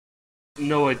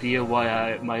No idea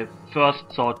why my first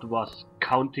thought was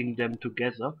counting them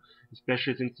together,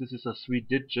 especially since this is a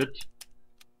 3-digit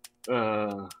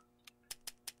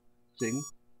thing.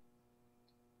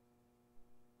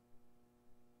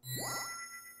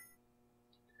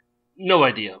 No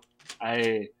idea.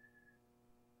 I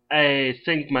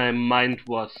think my mind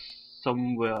was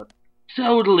somewhere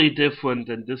totally different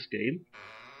than this game.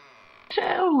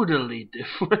 Totally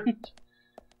different.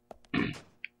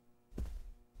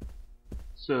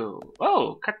 So,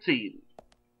 oh, cutscene.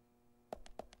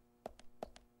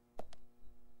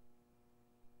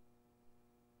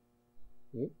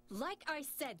 Like I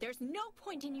said, there's no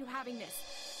point in you having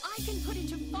this. I can put it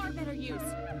to far better use.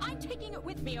 I'm taking it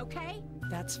with me, okay?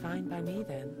 That's fine by me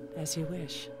then, as you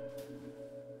wish.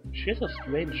 She has a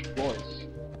strange voice.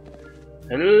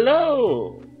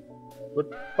 Hello!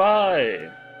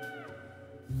 Goodbye!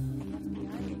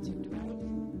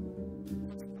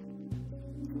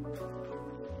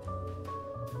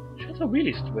 She has a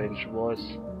really strange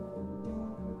voice.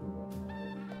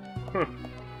 Huh.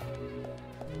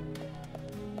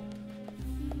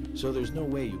 So there's no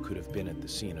way you could have been at the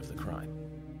scene of the crime?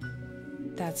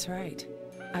 That's right.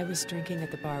 I was drinking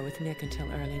at the bar with Nick until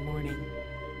early morning.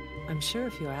 I'm sure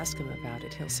if you ask him about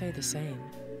it, he'll say the same.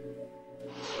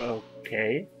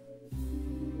 Okay.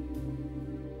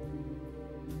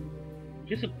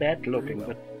 She's a bad looking,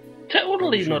 but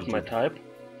totally not my type.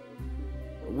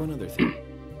 One other thing.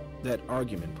 That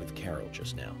argument with Carol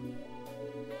just now.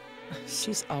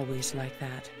 She's always like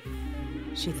that.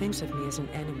 She thinks of me as an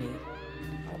enemy,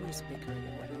 always bickering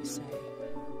at what I say.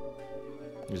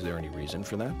 Is there any reason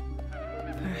for that?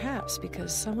 Perhaps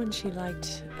because someone she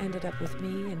liked ended up with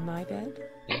me in my bed?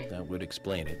 Well, that would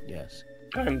explain it, yes.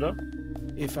 Kinda.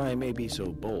 If I may be so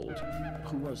bold,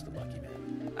 who was the lucky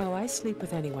man? Oh, I sleep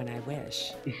with anyone I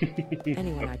wish.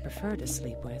 Anyone I prefer to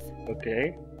sleep with.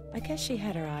 Okay. I guess she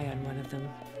had her eye on one of them,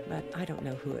 but I don't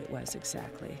know who it was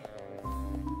exactly.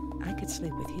 I could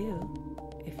sleep with you,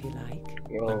 if you like.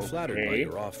 Okay. I'm flattered by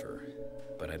your offer,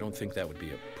 but I don't think that would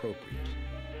be appropriate.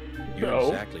 You're No.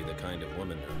 exactly the kind of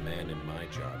woman a man in my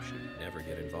job should never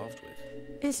get involved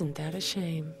with. Isn't that a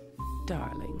shame,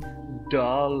 darling?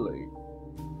 Darling.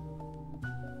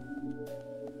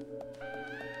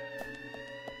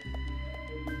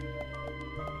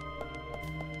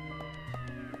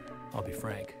 I'll be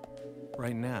frank.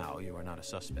 Right now, you are not a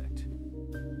suspect.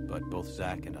 But both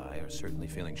Zach and I are certainly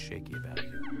feeling shaky about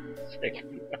you.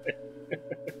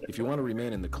 If you want to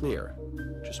remain in the clear,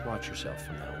 just watch yourself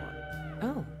from now on.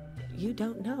 Oh, you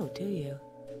don't know, do you?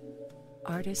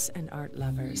 Artists and art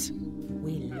lovers,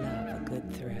 we love a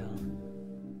good thrill.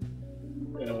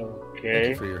 Thank Okay.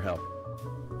 you for your help.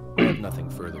 I have nothing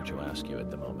further to ask you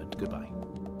at the moment. Goodbye.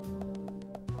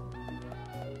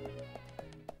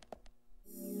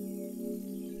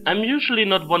 I'm usually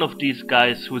not one of these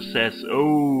guys who says,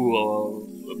 oh,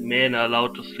 men are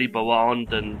allowed to sleep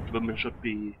around and women should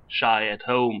be shy at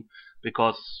home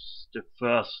because the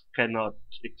first cannot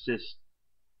exist.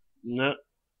 No,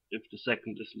 if the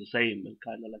second is the same and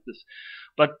kind of like this.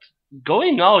 But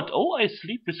going out, oh, I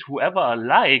sleep with whoever I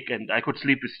like and I could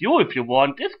sleep with you if you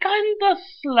want, is kind of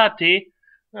slutty.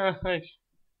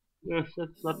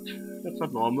 That's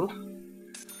not normal.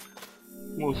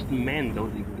 Most men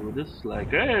don't even do this. Like,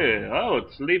 hey, I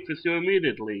would sleep with you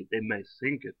immediately. They may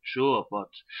think it, sure, but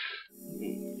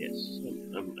yes,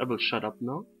 I will shut up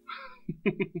now.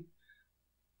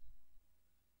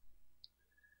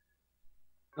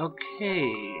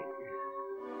 Okay,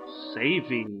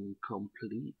 saving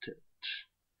completed.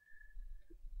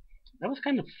 That was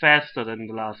kind of faster than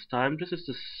the last time. This is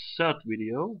the third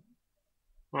video.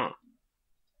 Huh.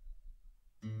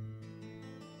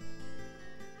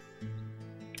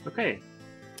 Okay.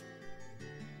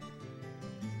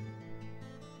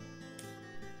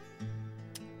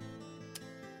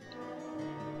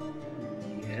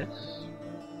 Yes.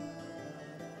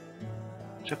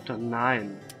 Chapter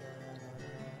 9.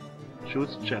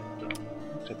 Choose chapter.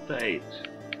 Chapter 8.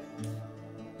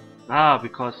 Ah,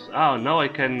 because... Oh, now I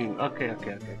can... Okay.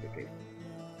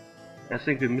 I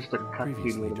think we missed a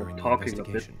cutscene when we were talking a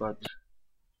bit, but...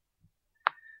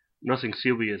 Nothing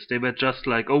serious. They were just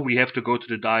like, oh, we have to go to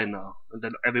the diner. And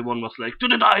then everyone was like, to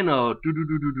the diner!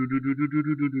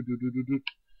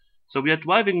 So we are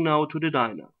driving now to the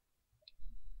diner.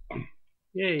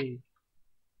 Yay.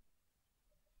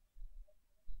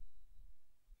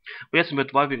 Yes, we're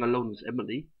driving alone with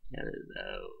Emily.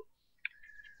 Hello.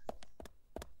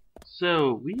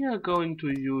 So we are going to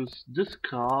use this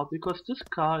car because this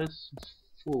car is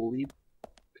fully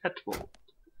petrol.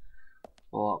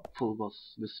 Or full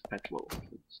with petrol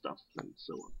and stuff and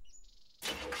so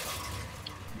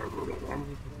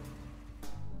on.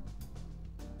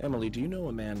 Emily, do you know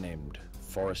a man named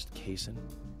Forrest Kaysen?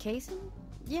 Kaysen?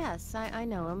 Yes, I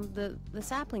know him. The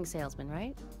sapling salesman,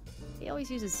 right? He always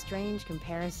uses strange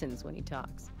comparisons when he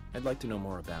talks. I'd like to know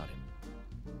more about him.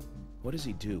 What does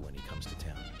he do when he comes to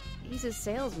town? He's a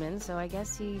salesman, so I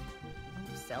guess he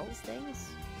sells things?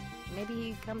 Maybe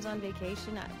he comes on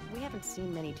vacation. We haven't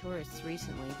seen many tourists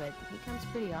recently, but he comes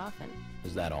pretty often.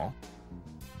 Is that all?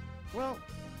 Well,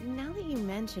 now that you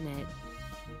mention it,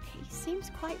 he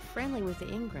seems quite friendly with the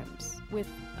Ingrams, with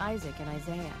Isaac and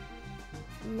Isaiah.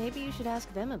 Maybe you should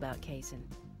ask them about Kaysen.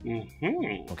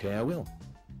 Mm-hmm. Okay, I will.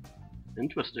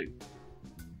 Interesting.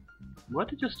 Why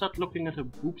did you start looking at her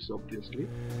boobs, obviously?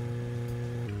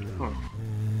 Huh.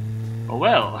 Oh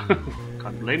well,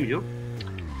 can't blame you.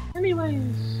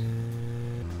 Anyways.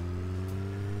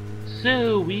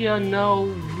 So, we are now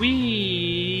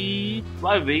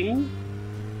driving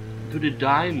to the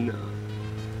diner.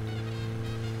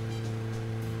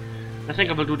 I think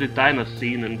I will do the diner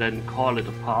scene and then call it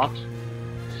a part.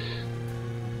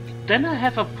 Then I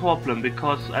have a problem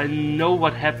because I know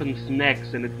what happens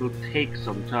next and it will take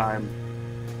some time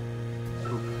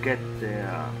to get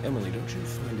there. Emily, don't you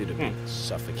find it a bit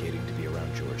suffocating to be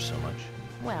around George so much?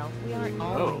 Well, we aren't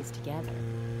always together.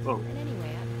 Oh. And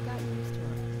anyway, I've gotten used to him.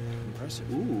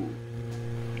 Impressive. Ooh.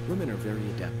 Women are very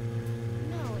adept.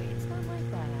 No, it's not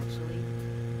like that, actually.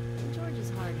 George is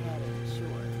hard-headed,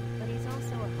 sure, but he's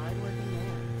also a hard-working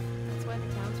man. That's why the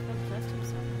townsfolk trust him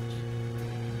so much.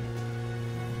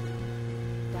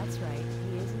 That's right,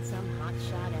 he isn't some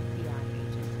hotshot FBI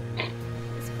agent.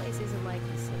 This place isn't like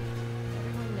the city.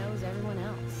 Everyone knows everyone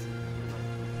else.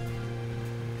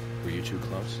 Were you too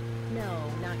close? No,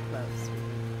 not close.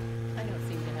 I don't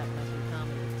seem to have much in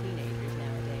common with teenagers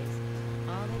nowadays.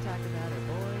 All they talk about are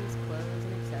boys, clothes,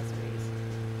 and accessories.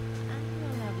 I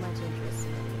don't have much interest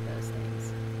in any of those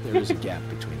things. There is a gap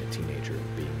between a teenager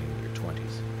and being in your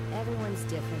 20s. Everyone's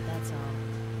different, that's all.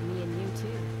 Me and you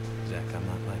too. Zach, I'm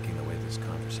not liking the way this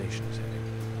conversation is heading.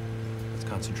 Let's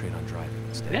concentrate on driving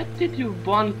instead. Where did you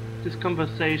want this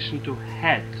conversation to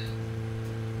head,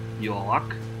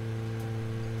 York?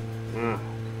 Of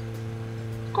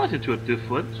course you're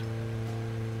different.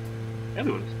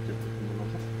 Everyone's different from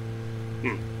another.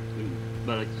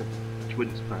 Well, except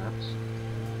twins, perhaps.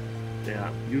 They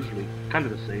are usually kind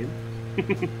of the same.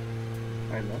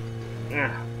 I know.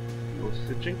 No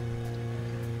stitching.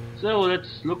 So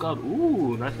let's look out.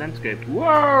 Ooh, nice landscape.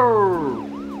 Whoa!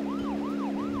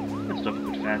 Let's drive a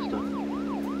bit faster.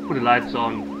 Put the lights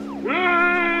on.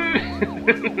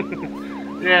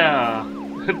 Yeah,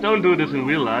 don't do this in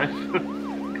real life.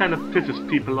 Kind of pisses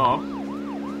people off.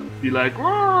 Be like,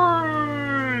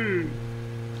 whoa!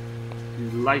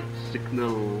 Light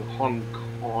signal, honk,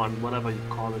 horn, whatever you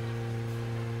call it.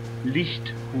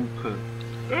 Lichthupe.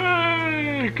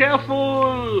 Hey,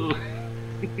 careful!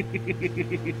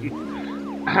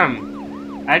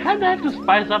 I kinda have to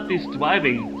spice up these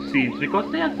driving scenes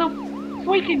because they are so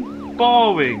freaking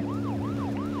boring.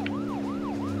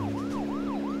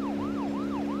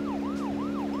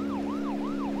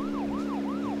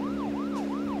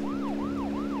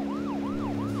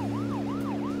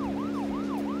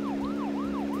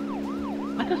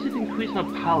 Why does it increase my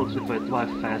pulse if I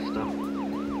drive faster?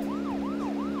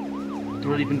 It's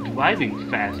not even driving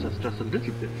fast, it's just a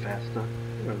little bit faster.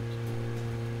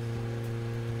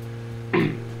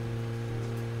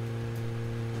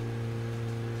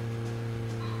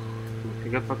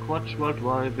 Looking at my crotch while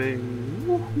driving.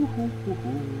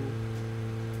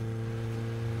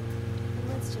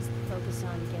 Let's just focus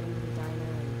on getting to the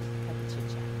diner and cut the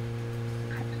chit-chat.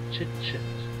 Cut the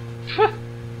chit-chat.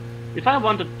 If I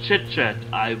want to chit-chat,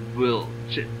 I will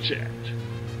chit-chat.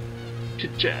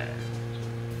 Chit-chat.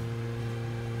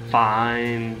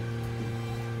 Fine.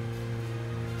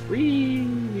 Wee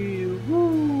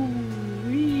woo,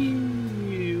 wee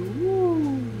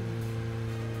woo.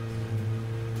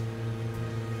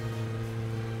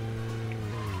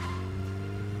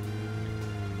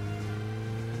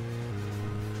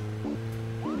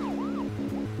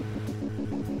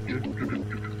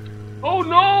 Oh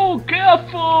no!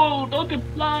 Careful! Don't get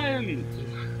blind!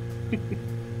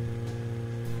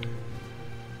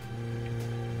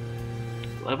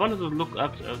 I wanted to look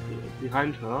up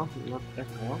behind her, not at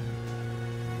her.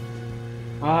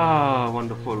 Ah,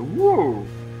 wonderful. Whoa!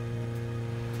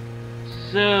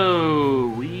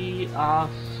 So, we are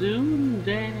soon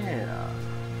there.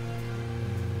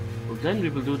 Well, then we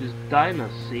will do this diner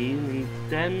scene, and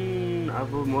then I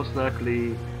will most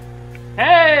likely...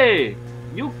 Hey!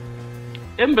 You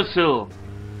imbecile!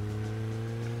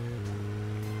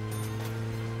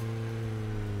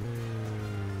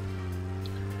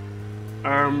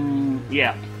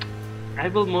 Yeah. I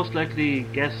will most likely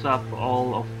gas up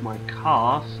all of my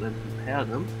cars and repair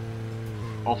them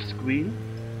off screen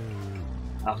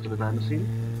after the dino scene.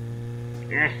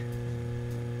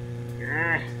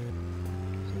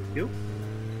 Thank you.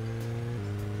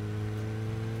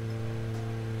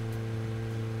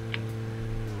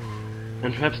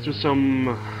 And perhaps do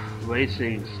some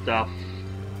racing stuff.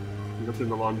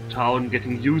 Looking around town,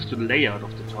 getting used to the layout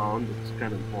of the town, that's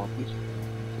kind of important.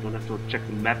 You don't have to check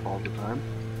the map all the time.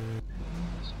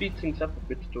 Speed things up a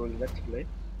bit during Let's Play.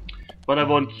 But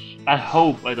I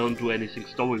hope I don't do anything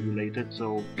story related,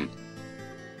 so...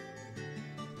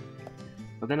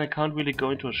 But then I can't really go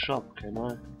into a shop, can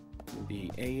I?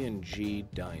 The A&G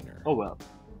Diner. Oh well.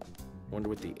 Wonder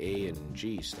what the A and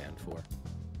G stand for.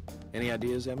 Any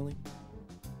ideas, Emily?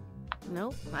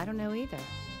 Nope, I don't know either.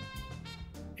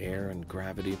 Air and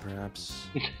gravity, perhaps?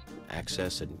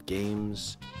 Access and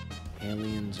games?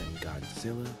 Aliens and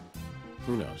Godzilla?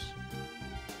 Who knows?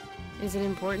 Is it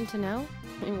important to know?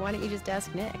 I mean, why don't you just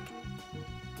ask Nick?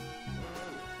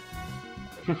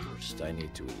 First, I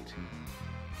need to eat.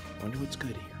 Wonder what's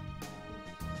good here.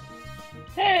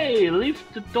 Hey, leave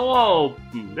the door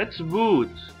open. That's rude.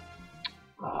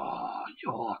 Oh,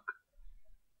 York.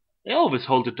 They always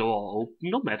hold the door open,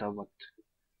 no matter what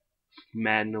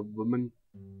man or woman.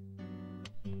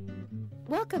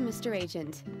 Welcome, Mr.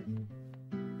 Agent.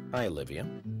 Hi, Olivia.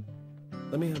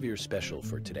 Let me have your special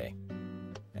for today.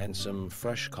 And some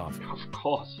fresh coffee. Of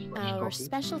course. Our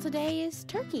special today is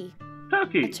turkey.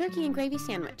 Turkey! A turkey and gravy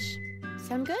sandwich.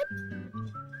 Sound good?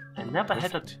 I never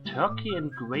had a turkey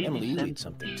and gravy Emily, you sandwich. eat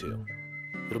something too.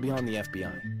 It'll be on the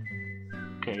FBI.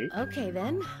 Okay. Okay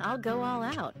then, I'll go all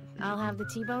out. I'll have the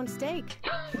T-bone steak.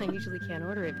 I usually can't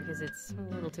order it because it's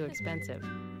a little too expensive.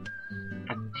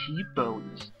 A T-bone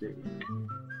steak.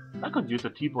 I could use a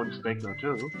T-bone steak now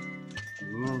too.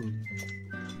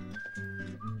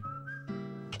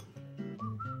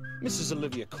 Mrs.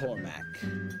 Olivia Cormack,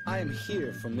 I am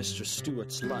here for Mr.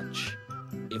 Stewart's lunch.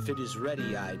 If it is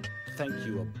ready, I'd thank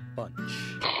you a bunch.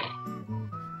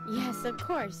 Yes, of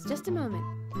course. Just a moment.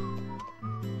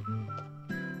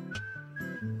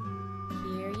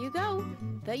 Here you go.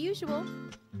 The usual.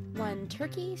 1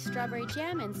 turkey, strawberry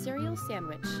jam, and cereal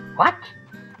sandwich. What?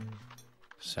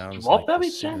 Sounds Strawberry like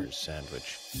a jam? sinner's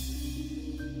sandwich.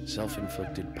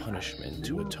 Self-inflicted punishment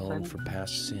to atone for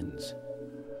past sins.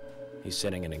 He's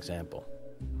setting an example.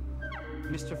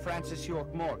 Mr. Francis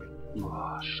York Morgan,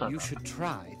 Oh, shut you up. should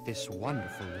try this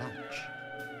wonderful lunch.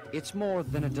 It's more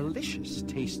than a delicious,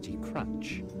 tasty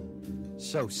crunch.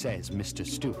 So says Mr.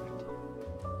 Stewart.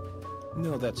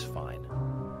 No, that's fine.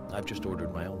 I've just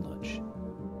ordered my own lunch.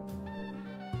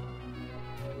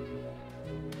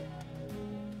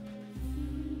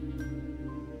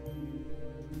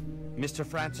 Mr.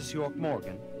 Francis York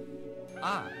Morgan,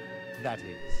 that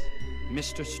is,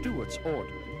 Mr. Stewart's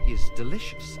order is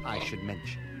delicious, I should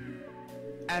mention.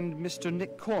 And Mr.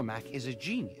 Nick Cormack is a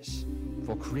genius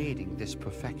for creating this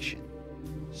perfection.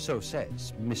 So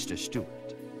says Mr.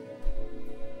 Stewart.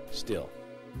 Still,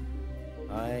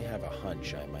 I have a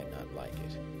hunch I might not like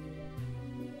it.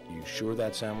 You sure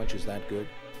that sandwich is that good?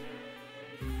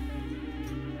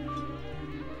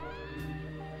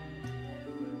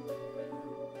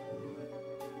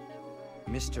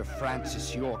 Mr.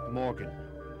 Francis York Morgan,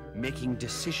 making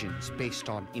decisions based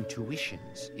on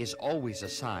intuitions is always a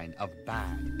sign of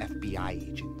bad FBI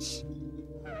agents.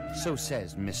 So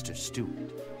says Mr.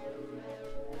 Stewart.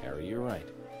 Harry, you're right.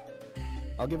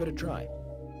 I'll give it a try.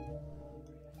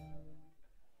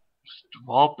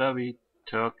 Strawberry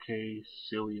turkey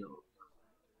cereal.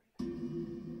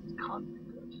 Can't be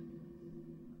good.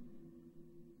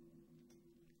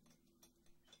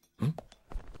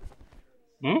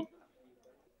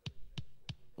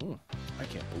 I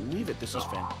can't believe it. This is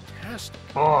fantastic.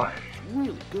 Boy. It's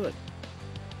really good.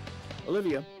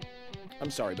 Olivia, I'm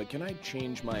sorry, but can I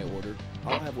change my order?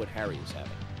 I'll have what Harry is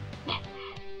having.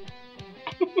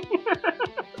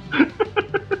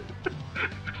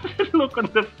 Look on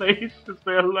the faces,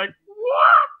 they're like,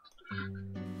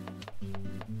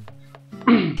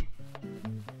 what?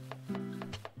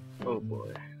 Oh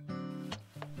boy.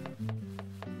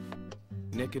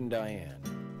 Nick and Diane.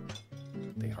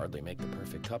 They hardly make the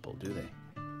perfect couple, do they?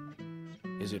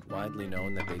 Is it widely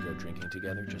known that they go drinking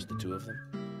together, just the two of them?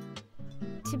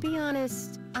 To be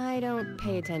honest, I don't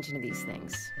pay attention to these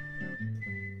things.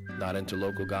 Not into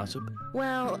local gossip?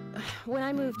 Well, when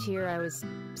I moved here, I was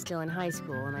still in high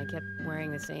school, and I kept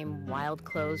wearing the same wild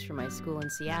clothes from my school in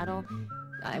Seattle.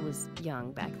 I was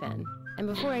young back then. And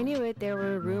before I knew it, there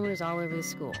were rumors all over the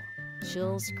school.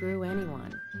 She'll screw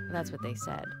anyone. That's what they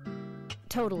said.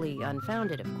 Totally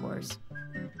unfounded, of course.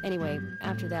 Anyway,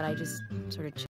 after that, I just sort of